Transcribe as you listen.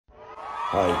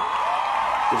Hi,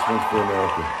 this one's for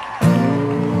America.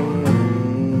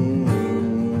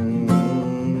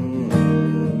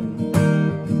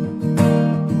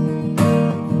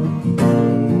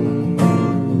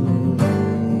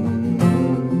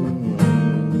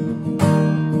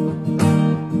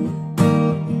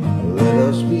 Let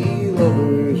us be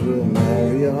lovers, we'll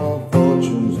marry our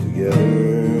fortunes together.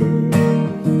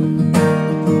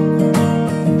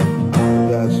 I've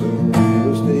got some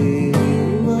real estate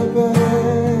in my bag,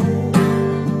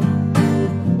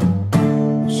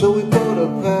 so we bought a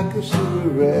pack of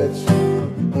cigarettes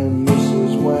and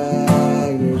Mrs.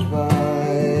 Wagner's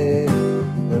pie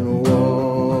and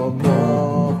walked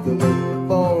off to look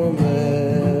for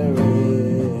America.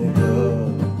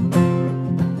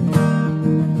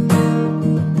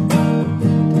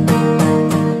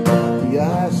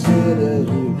 I said as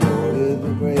we boarded the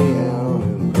Greyhound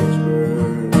in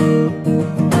Pittsburgh,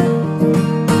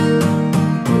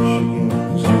 Michigan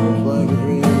sounds like a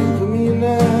dream to me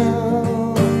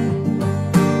now.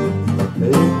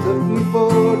 It took me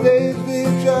 4 days to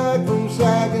hitchhike from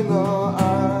Saginaw.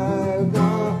 I've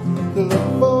gone to look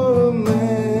for America.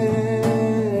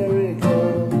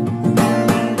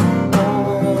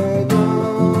 I've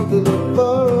gone to look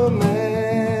for America.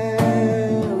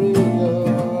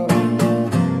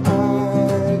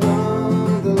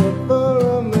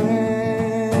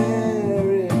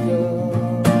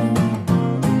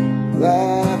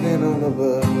 Laughing on the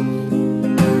bus,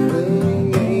 playing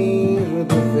games with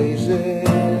the faces.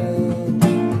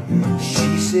 She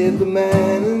said the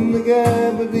man in the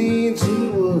gabardines, he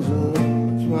was a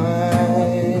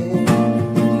swine.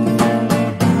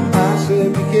 I said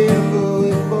be careful,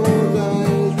 if both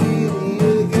eyes really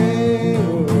a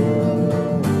camera.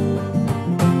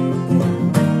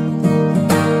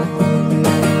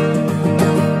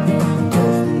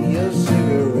 Toss me a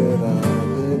cigarette, I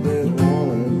bet there's one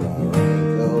in my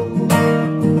raincoat.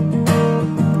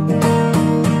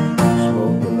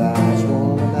 Smoked the last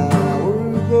one an hour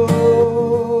ago.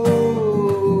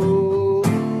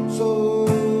 So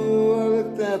I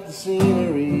looked at the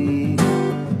scenery.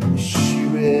 She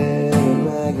read a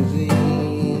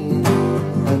magazine,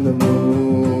 and the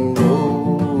moon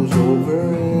rose over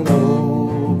an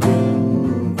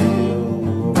open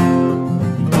field.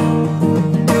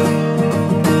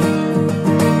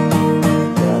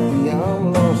 Kathy, I'm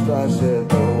lost, I said,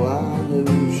 though I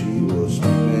knew she was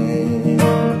sleeping.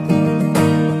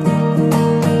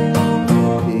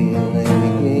 Being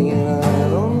aching, and I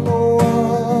don't know why.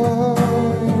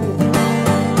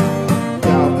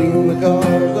 Counting the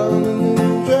cars on the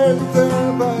New Jersey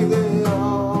Turnpike, they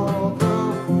all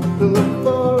come to look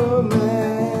for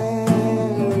America.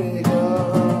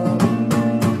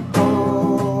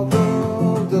 All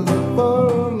come to look for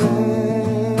America.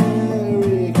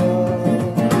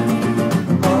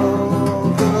 All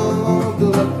come to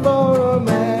look for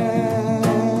America.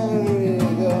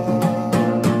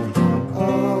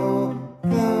 All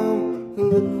come to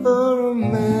look for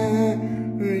America.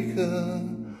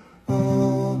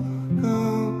 All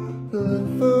come to look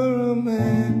for America.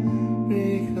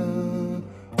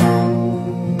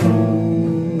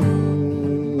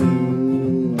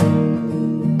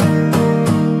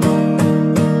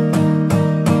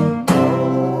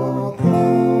 All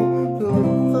come to look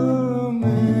for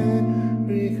America.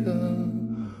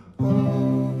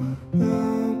 All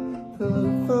come to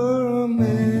look for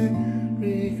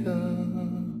America.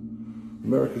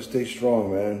 America, stay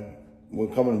strong, man. We're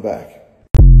coming back.